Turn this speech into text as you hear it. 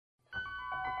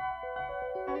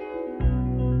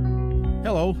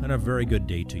Hello, and a very good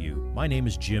day to you. My name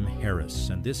is Jim Harris,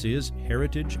 and this is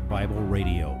Heritage Bible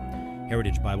Radio.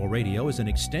 Heritage Bible Radio is an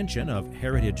extension of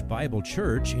Heritage Bible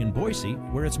Church in Boise,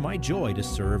 where it's my joy to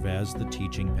serve as the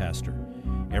teaching pastor.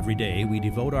 Every day, we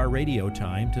devote our radio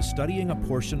time to studying a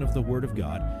portion of the Word of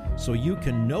God so you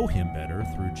can know Him better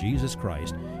through Jesus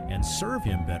Christ and serve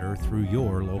Him better through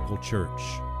your local church.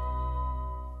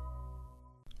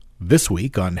 This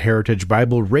week on Heritage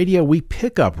Bible Radio, we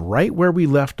pick up right where we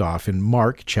left off in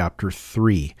Mark chapter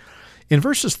 3. In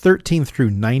verses 13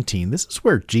 through 19, this is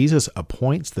where Jesus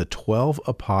appoints the 12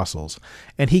 apostles,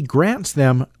 and He grants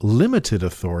them limited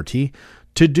authority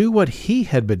to do what He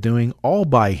had been doing all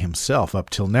by Himself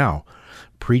up till now,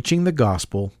 preaching the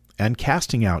gospel and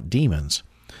casting out demons.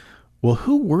 Well,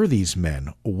 who were these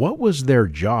men? What was their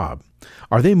job?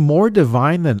 Are they more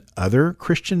divine than other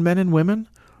Christian men and women?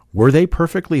 Were they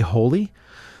perfectly holy?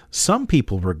 Some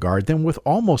people regard them with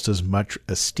almost as much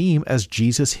esteem as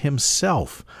Jesus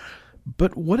Himself.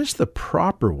 But what is the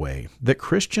proper way that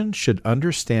Christians should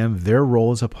understand their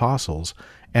role as apostles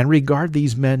and regard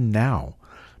these men now?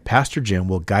 Pastor Jim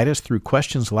will guide us through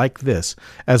questions like this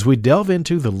as we delve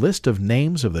into the list of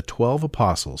names of the 12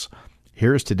 apostles.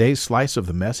 Here is today's slice of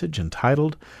the message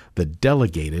entitled, The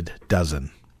Delegated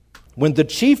Dozen. When the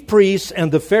chief priests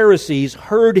and the Pharisees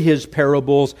heard His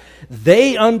parables,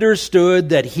 they understood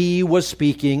that He was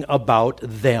speaking about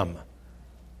them.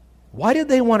 Why did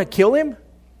they want to kill Him?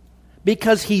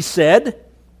 Because He said,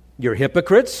 "You're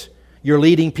hypocrites, you're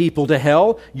leading people to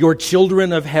hell, you're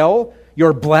children of hell,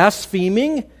 you're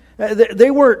blaspheming." They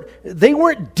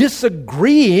weren't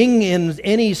disagreeing in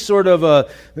any sort of a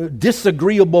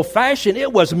disagreeable fashion.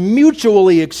 It was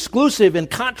mutually exclusive and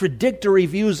contradictory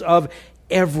views of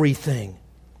everything.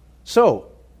 So,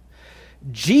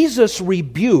 Jesus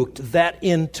rebuked that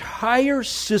entire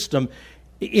system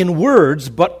in words,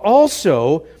 but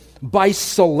also by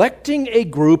selecting a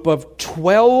group of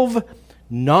 12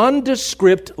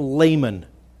 nondescript laymen,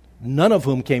 none of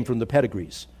whom came from the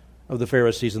pedigrees of the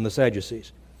Pharisees and the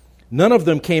Sadducees. None of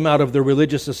them came out of the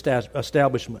religious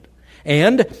establishment.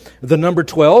 And the number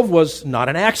 12 was not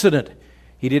an accident.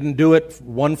 He didn't do it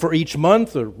one for each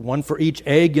month or one for each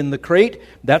egg in the crate.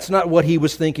 That's not what He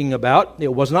was thinking about.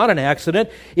 It was not an accident.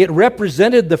 It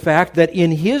represented the fact that in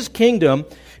His kingdom,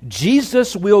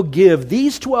 Jesus will give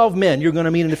these 12 men, you're going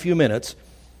to meet in a few minutes,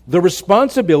 the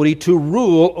responsibility to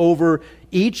rule over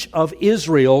each of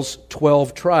Israel's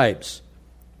 12 tribes.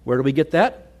 Where do we get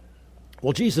that?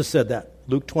 Well, Jesus said that.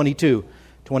 Luke 22,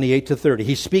 28 to 30.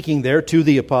 He's speaking there to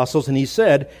the apostles, and He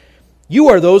said, "You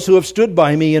are those who have stood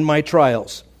by me in my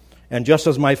trials. And just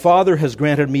as my Father has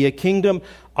granted me a kingdom,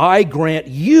 I grant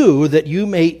you that you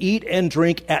may eat and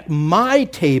drink at my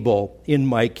table in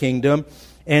my kingdom,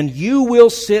 and you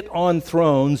will sit on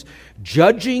thrones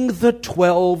judging the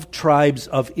 12 tribes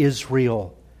of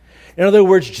Israel." In other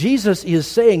words, Jesus is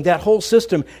saying that whole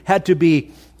system had to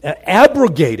be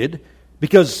abrogated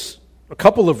because a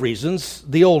couple of reasons.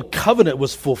 The old covenant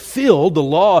was fulfilled, the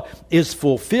law is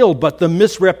fulfilled, but the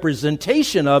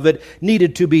misrepresentation of it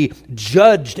needed to be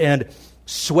judged and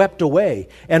swept away.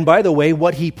 And by the way,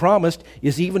 what He promised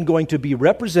is even going to be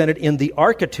represented in the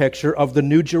architecture of the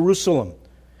New Jerusalem.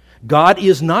 God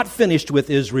is not finished with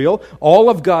Israel. All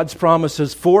of God's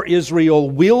promises for Israel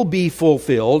will be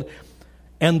fulfilled,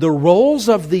 and the roles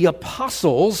of the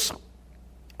apostles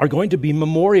are going to be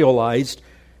memorialized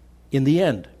in the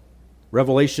end.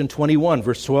 Revelation 21,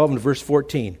 verse 12 and verse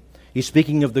 14. He's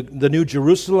speaking of the New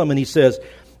Jerusalem, and he says,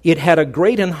 "It had a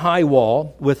great and high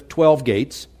wall with 12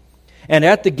 gates, and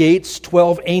at the gates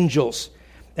 12 angels,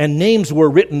 and names were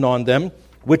written on them,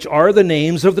 which are the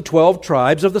names of the 12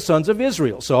 tribes of the sons of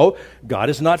Israel." So, God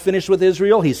is not finished with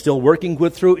Israel. He's still working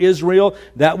through Israel.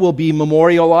 That will be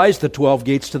memorialized, the 12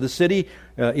 gates to the city,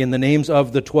 in the names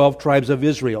of the 12 tribes of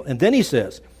Israel. And then he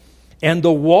says, "And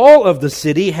the wall of the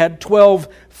city had 12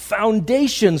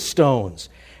 foundation stones,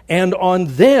 and on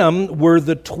them were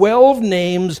the 12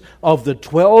 names of the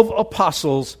 12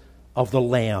 apostles of the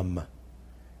Lamb."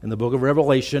 In the book of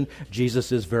Revelation,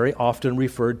 Jesus is very often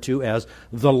referred to as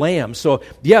the Lamb. So,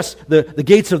 yes, the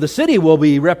gates of the city will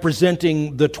be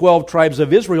representing the 12 tribes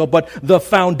of Israel, but the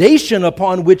foundation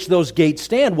upon which those gates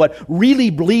stand, what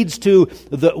really leads to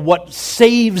what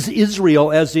saves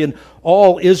Israel, as in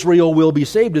all Israel will be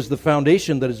saved, is the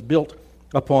foundation that is built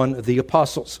upon the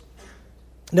apostles.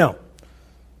 Now,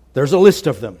 there's a list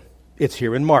of them. It's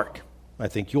here in Mark. I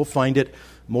think you'll find it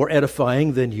more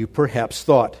edifying than you perhaps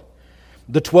thought.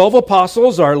 The 12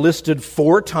 apostles are listed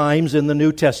 4 times in the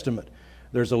New Testament.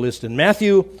 There's a list in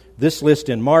Matthew, this list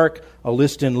in Mark, a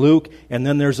list in Luke, and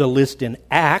then there's a list in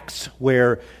Acts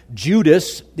where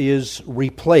Judas is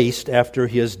replaced after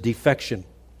his defection.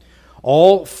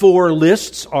 All four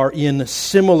lists are in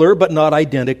similar but not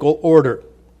identical order.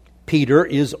 Peter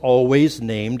is always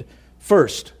named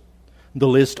first. The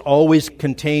list always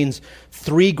contains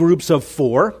 3 groups of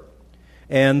 4,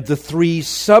 and the 3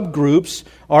 subgroups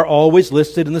are always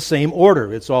listed in the same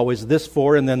order. It's always this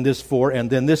 4, and then this 4, and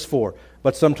then this 4.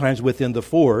 But sometimes within the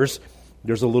 4s,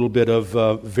 there's a little bit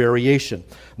of variation.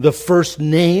 The first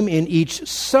name in each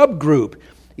subgroup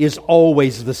is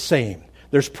always the same.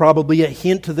 There's probably a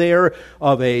hint there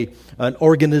of an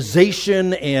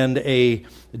organization and a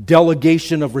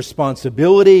delegation of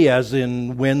responsibility, as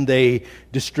in when they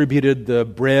distributed the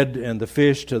bread and the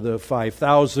fish to the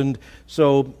 5,000.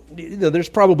 So there's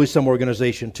probably some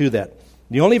organization to that.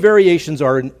 The only variations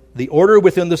are in the order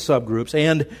within the subgroups,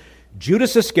 and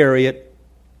Judas Iscariot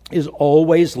is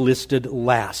always listed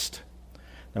last.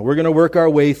 Now we're going to work our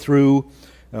way through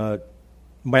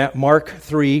Mark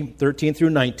 3, 13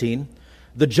 through 19.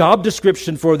 The job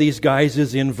description for these guys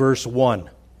is in verse 1.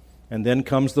 And then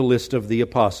comes the list of the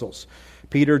apostles: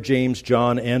 Peter, James,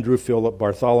 John, Andrew, Philip,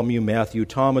 Bartholomew, Matthew,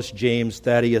 Thomas, James,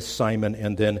 Thaddeus, Simon,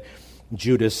 and then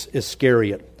Judas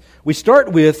Iscariot. We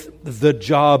start with the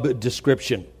job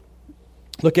description.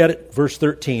 Look at it, verse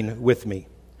 13 with me.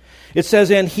 It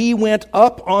says, "And he went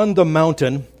up on the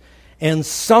mountain and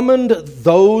summoned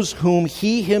those whom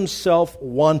he himself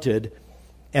wanted,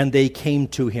 and they came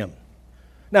to him."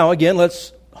 Now again,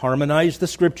 let's harmonize the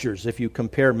Scriptures. If you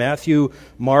compare Matthew,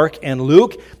 Mark, and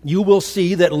Luke, you will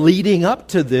see that leading up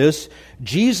to this,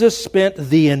 Jesus spent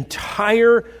the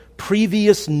entire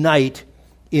previous night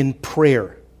in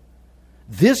prayer.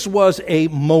 This was a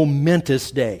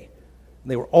momentous day.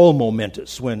 They were all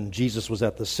momentous when Jesus was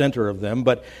at the center of them,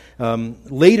 but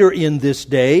later in this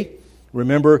day,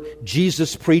 remember,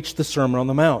 Jesus preached the Sermon on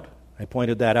the Mount. I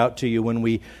pointed that out to you when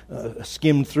we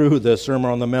skimmed through the Sermon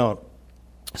on the Mount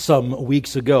some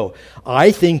weeks ago.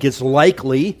 I think it's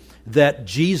likely that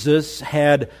Jesus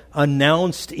had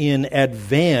announced in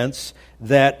advance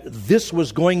that this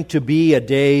was going to be a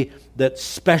day that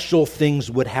special things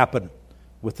would happen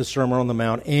with the Sermon on the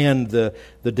Mount and the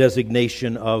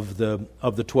designation of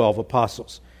the 12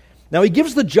 apostles. Now he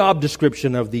gives the job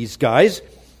description of these guys.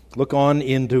 Look on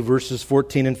into verses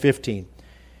 14 and 15.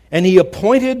 "And he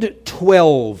appointed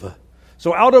 12.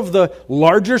 So out of the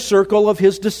larger circle of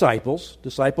his disciples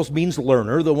means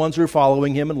learner, the ones who are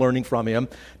following him and learning from him,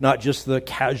 not just the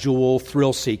casual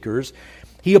thrill seekers.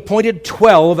 He appointed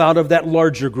 12 out of that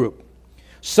larger group,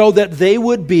 so that they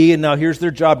would be, and now here's their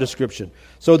job description,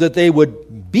 so that they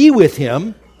would be with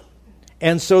him,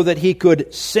 and so that he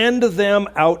could send them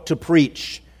out to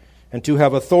preach and to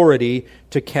have authority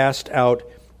to cast out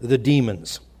the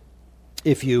demons.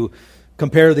 If you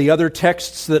compare the other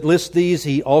texts that list these,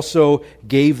 he also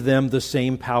gave them the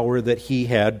same power that he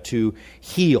had to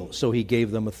heal. So he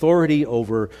gave them authority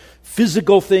over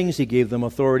physical things, he gave them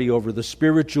authority over the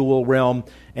spiritual realm,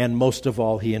 and most of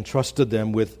all, he entrusted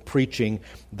them with preaching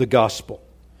the gospel.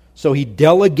 So he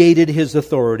delegated his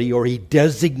authority, or he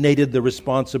designated the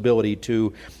responsibility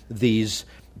to these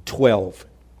 12.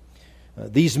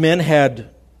 These men had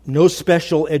no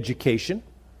special education.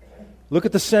 Look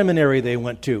at the seminary they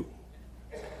went to.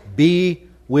 Be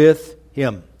with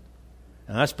him.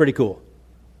 Now, that's pretty cool.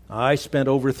 I spent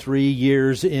over 3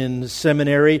 years in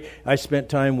seminary. I spent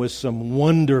time with some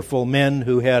wonderful men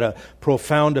who had a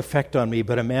profound effect on me.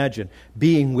 But imagine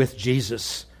being with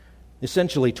Jesus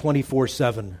essentially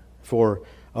 24/7 for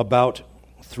about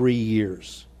 3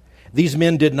 years. These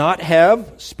men did not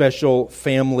have special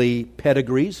family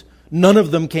pedigrees. None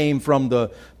of them came from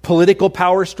the political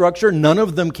power structure. None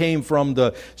of them came from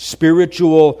the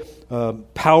spiritual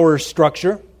power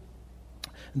structure.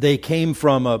 They came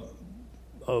from a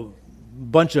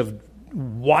bunch of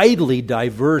widely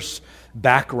diverse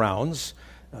backgrounds.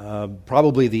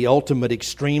 Probably the ultimate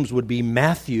extremes would be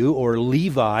Matthew or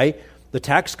Levi, the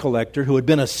tax collector, who had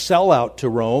been a sellout to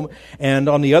Rome, and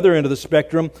on the other end of the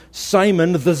spectrum,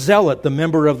 Simon the Zealot, the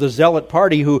member of the Zealot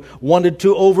party who wanted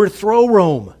to overthrow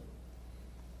Rome.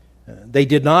 They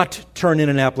did not turn in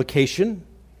an application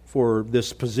for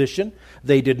this position.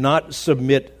 They did not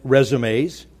submit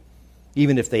resumes.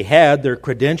 Even if they had, their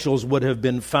credentials would have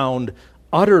been found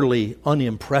utterly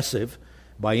unimpressive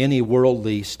by any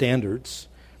worldly standards.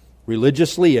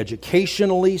 Religiously,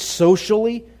 educationally,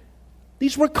 socially,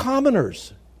 these were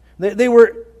commoners. They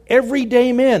were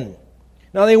everyday men.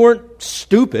 Now, they weren't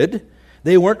stupid.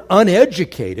 They weren't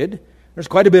uneducated. There's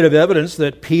quite a bit of evidence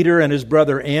that Peter and his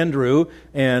brother Andrew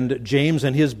and James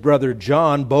and his brother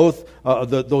John, both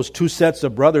those two sets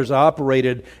of brothers,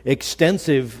 operated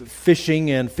extensive fishing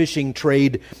and fishing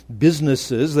trade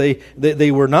businesses.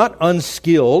 They were not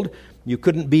unskilled. You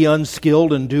couldn't be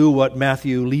unskilled and do what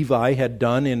Matthew Levi had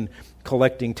done in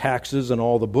collecting taxes and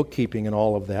all the bookkeeping and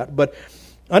all of that. But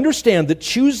understand that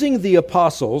choosing the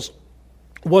apostles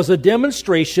was a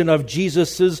demonstration of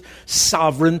Jesus'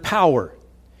 sovereign power.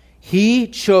 He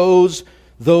chose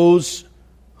those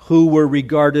who were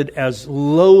regarded as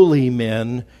lowly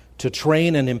men to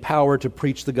train and empower to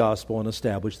preach the gospel and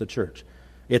establish the church.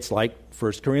 It's like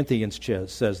 1 Corinthians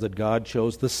says that God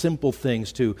chose the simple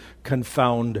things to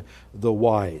confound the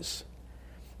wise.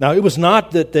 Now, it was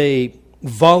not that they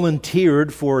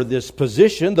volunteered for this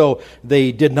position, though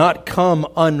they did not come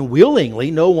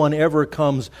unwillingly. No one ever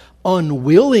comes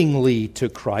unwillingly to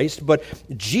Christ, but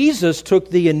Jesus took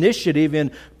the initiative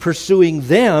in pursuing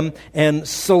them and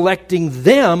selecting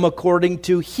them according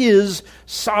to His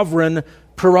sovereign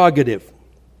prerogative.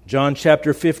 John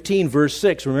chapter 15, verse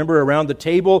 6. Remember, around the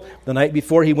table the night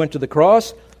before He went to the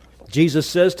cross, Jesus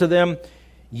says to them,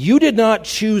 "You did not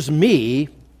choose me,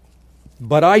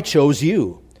 but I chose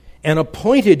you, and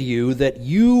appointed you that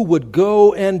you would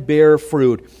go and bear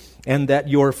fruit, and that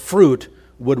your fruit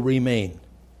would remain."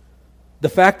 The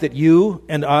fact that you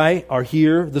and I are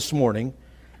here this morning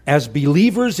as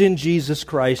believers in Jesus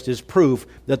Christ is proof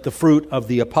that the fruit of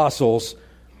the apostles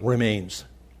remains,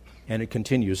 and it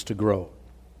continues to grow.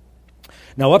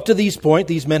 Now, up to this point,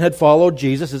 these men had followed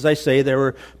Jesus. As I say, they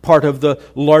were part of the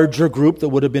larger group that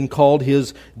would have been called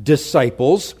His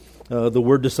disciples. The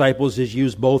word disciples is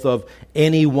used both of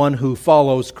anyone who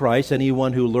follows Christ,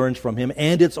 anyone who learns from Him,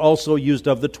 and it's also used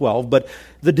of the 12. But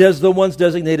the ones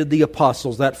designated the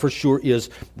apostles, that for sure is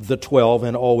the 12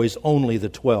 and always only the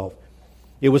 12.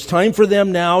 It was time for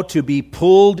them now to be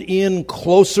pulled in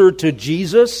closer to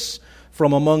Jesus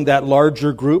from among that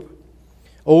larger group.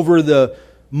 Over the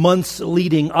months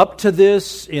leading up to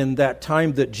this, in that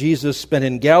time that Jesus spent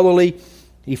in Galilee,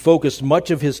 He focused much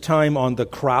of His time on the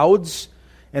crowds.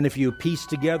 And if you piece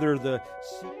together the...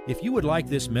 If you would like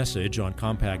this message on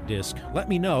compact disc, let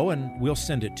me know and we'll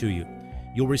send it to you.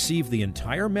 You'll receive the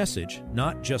entire message,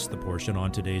 not just the portion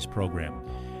on today's program.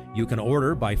 You can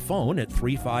order by phone at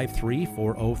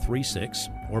 353-4036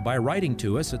 or by writing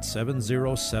to us at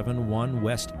 7071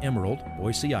 West Emerald,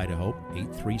 Boise, Idaho,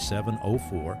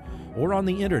 83704, or on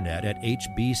the internet at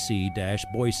hbc-boise.org.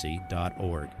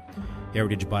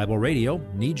 Heritage Bible Radio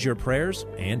needs your prayers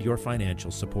and your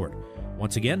financial support.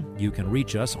 Once again, you can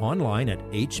reach us online at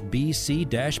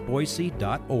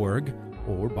hbc-boise.org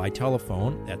or by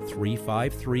telephone at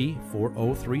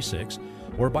 353-4036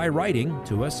 or by writing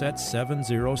to us at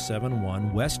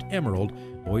 7071 West Emerald,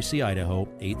 Boise, Idaho,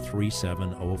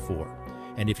 83704.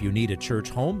 And if you need a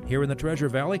church home here in the Treasure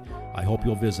Valley, I hope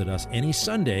you'll visit us any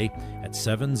Sunday at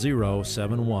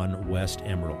 7071 West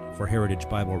Emerald. For Heritage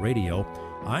Bible Radio,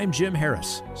 I'm Jim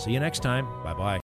Harris. See you next time. Bye-bye.